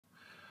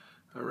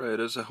Alright,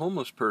 as a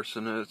homeless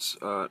person, it's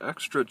an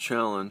extra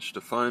challenge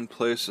to find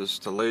places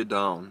to lay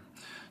down,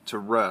 to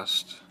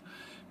rest,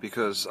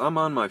 because I'm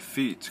on my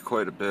feet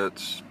quite a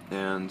bit,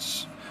 and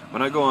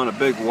when I go on a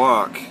big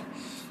walk,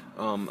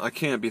 I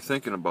can't be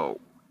thinking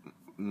about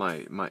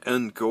my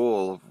end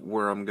goal of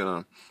where I'm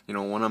gonna,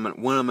 when I'm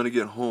gonna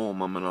get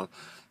home, I'm gonna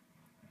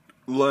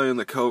lie on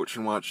the couch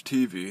and watch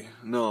TV.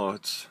 No,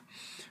 it's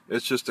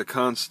just a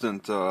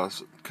constant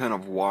kind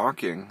of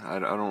walking. I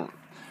don't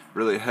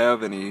really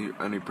have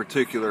any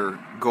particular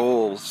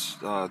goals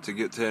to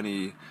get to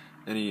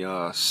any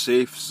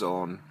safe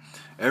zone.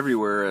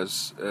 Everywhere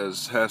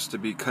as has to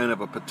be kind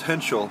of a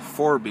potential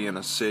for being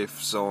a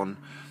safe zone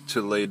to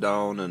lay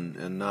down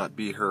and not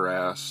be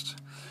harassed.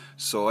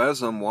 So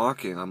as I'm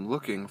walking, I'm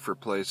looking for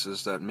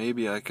places that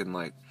maybe I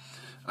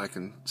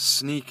can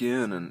sneak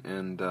in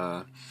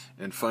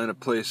and find a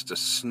place to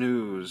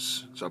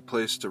snooze, a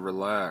place to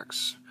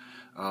relax,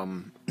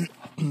 um,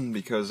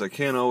 because I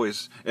can't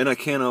always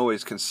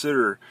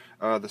consider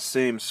the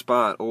same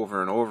spot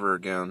over and over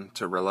again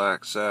to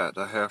relax at.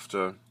 I have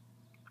to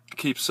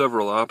keep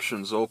several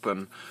options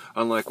open,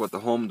 unlike what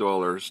the home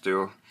dwellers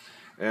do.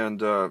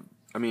 And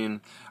I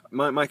mean,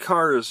 my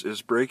car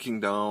is breaking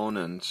down,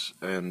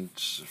 and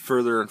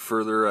further and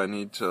further I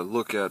need to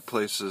look at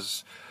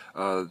places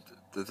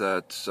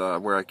that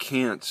where I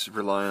can't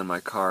rely on my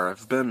car.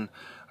 I've been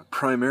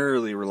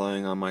primarily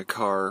relying on my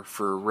car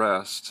for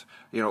rest.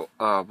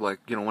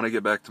 When I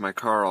get back to my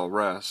car, I'll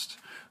rest.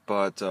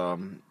 But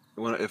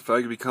if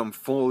I become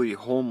fully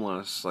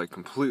homeless, like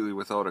completely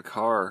without a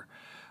car,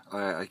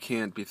 I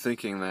can't be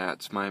thinking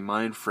that. My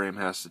mind frame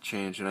has to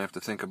change, and I have to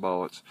think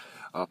about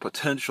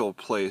potential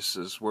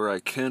places where I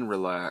can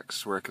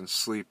relax, where I can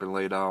sleep and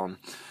lay down,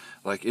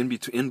 like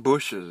in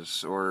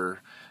bushes,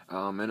 or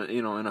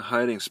in a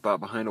hiding spot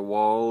behind a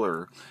wall,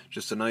 or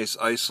just a nice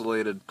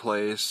isolated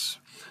place.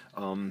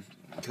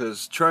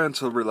 Because trying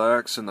to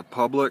relax in the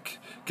public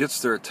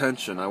gets their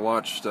attention. I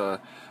watched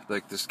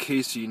like this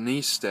Casey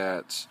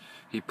Neistat.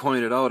 He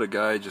pointed out a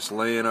guy just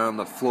laying on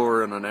the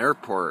floor in an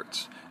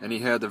airport, and he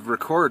had to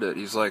record it.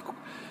 He's like,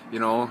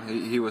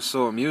 he was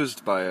so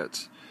amused by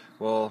it.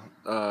 Well,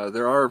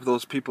 there are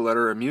those people that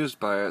are amused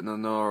by it, and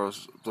then there are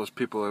those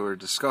people who are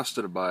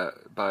disgusted by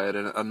it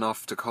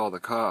enough to call the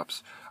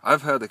cops.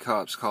 I've had the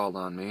cops called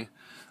on me.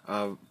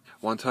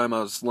 One time I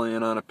was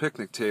laying on a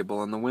picnic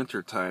table in the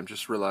winter time,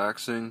 just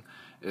relaxing.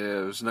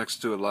 It was next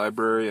to a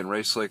library in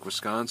Race Lake,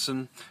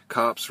 Wisconsin.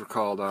 Cops were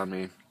called on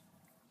me.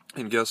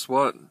 And guess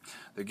what?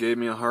 They gave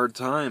me a hard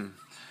time,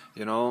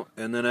 and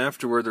then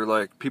afterward they're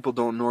like, people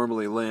don't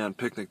normally lay on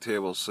picnic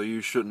tables, so you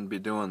shouldn't be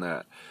doing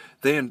that.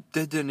 They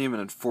didn't even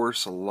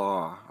enforce a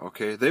law,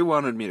 okay? They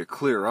wanted me to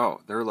clear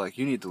out. They were like,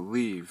 you need to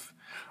leave,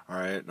 all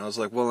right? And I was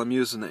like, well, I'm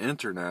using the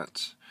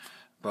internet.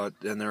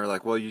 And they were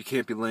like, well, you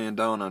can't be laying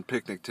down on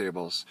picnic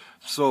tables.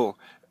 So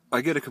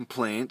I get a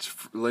complaint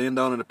laying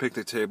down on a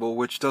picnic table,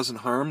 which doesn't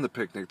harm the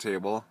picnic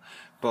table,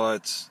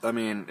 but I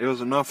mean, it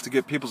was enough to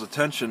get people's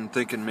attention,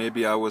 thinking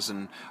maybe I was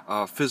in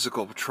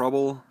physical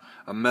trouble,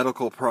 a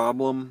medical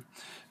problem,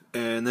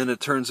 and then it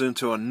turns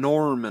into a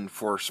norm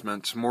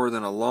enforcement more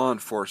than a law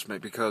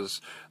enforcement, because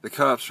the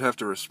cops have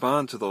to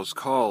respond to those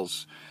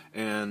calls,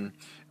 and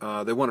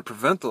they want to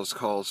prevent those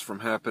calls from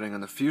happening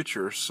in the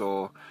future.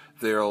 So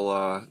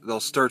they'll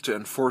start to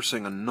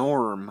enforcing a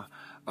norm,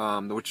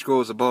 which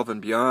goes above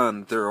and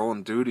beyond their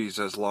own duties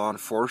as law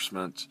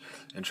enforcement,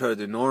 and try to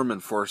do norm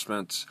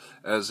enforcement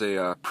as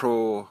a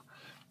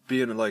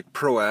being like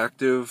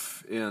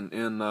proactive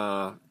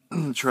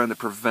in trying to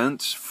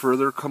prevent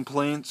further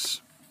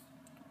complaints.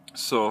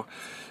 So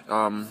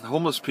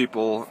homeless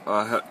people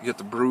get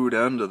the brood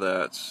end of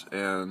that,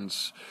 and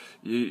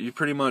you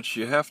pretty much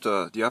you have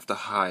to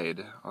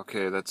hide.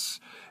 Okay, it's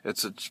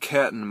a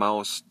cat and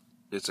mouse.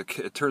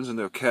 It turns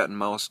into a cat and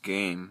mouse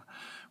game,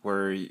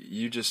 where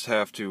you just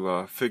have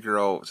to figure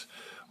out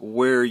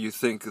where you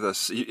think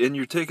and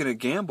you're taking a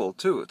gamble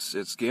too.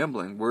 It's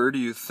gambling. Where do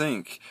you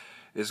think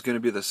is going to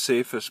be the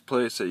safest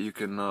place that you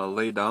can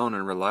lay down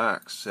and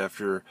relax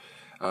after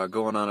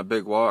going on a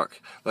big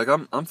walk? Like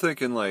I'm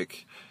thinking,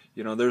 like,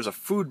 there's a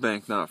food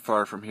bank not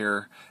far from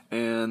here,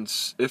 and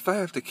if I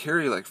have to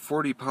carry like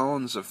 40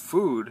 pounds of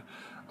food,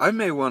 I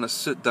may want to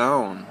sit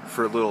down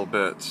for a little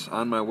bit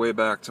on my way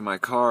back to my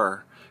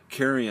car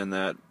carrying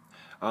that.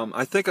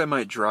 I think I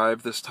might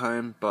drive this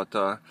time, but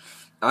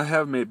I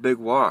have made big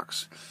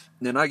walks,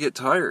 and I get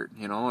tired.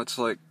 It's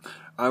like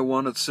I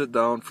want to sit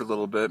down for a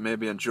little bit,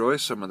 maybe enjoy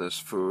some of this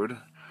food,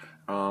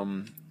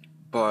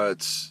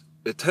 but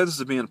it tends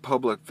to be in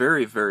public,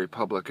 very, very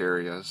public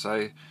areas.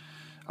 I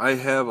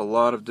have a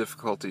lot of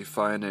difficulty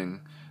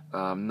finding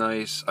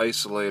nice,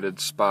 isolated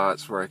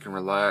spots where I can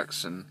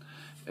relax and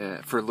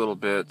for a little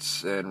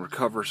bit and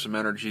recover some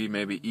energy,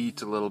 maybe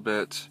eat a little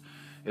bit.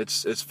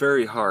 It's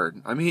very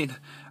hard. I mean,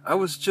 I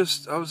was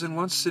in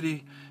one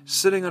city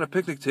sitting on a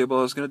picnic table.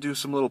 I was going to do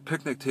some little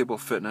picnic table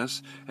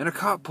fitness, and a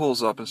cop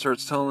pulls up and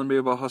starts telling me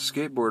about how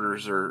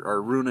skateboarders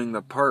are ruining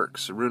the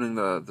parks, ruining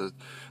the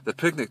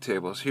picnic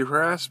tables. He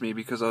harassed me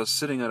because I was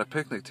sitting at a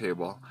picnic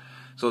table.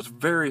 So it's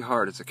very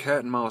hard. It's a cat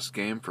and mouse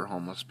game for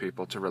homeless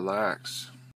people to relax.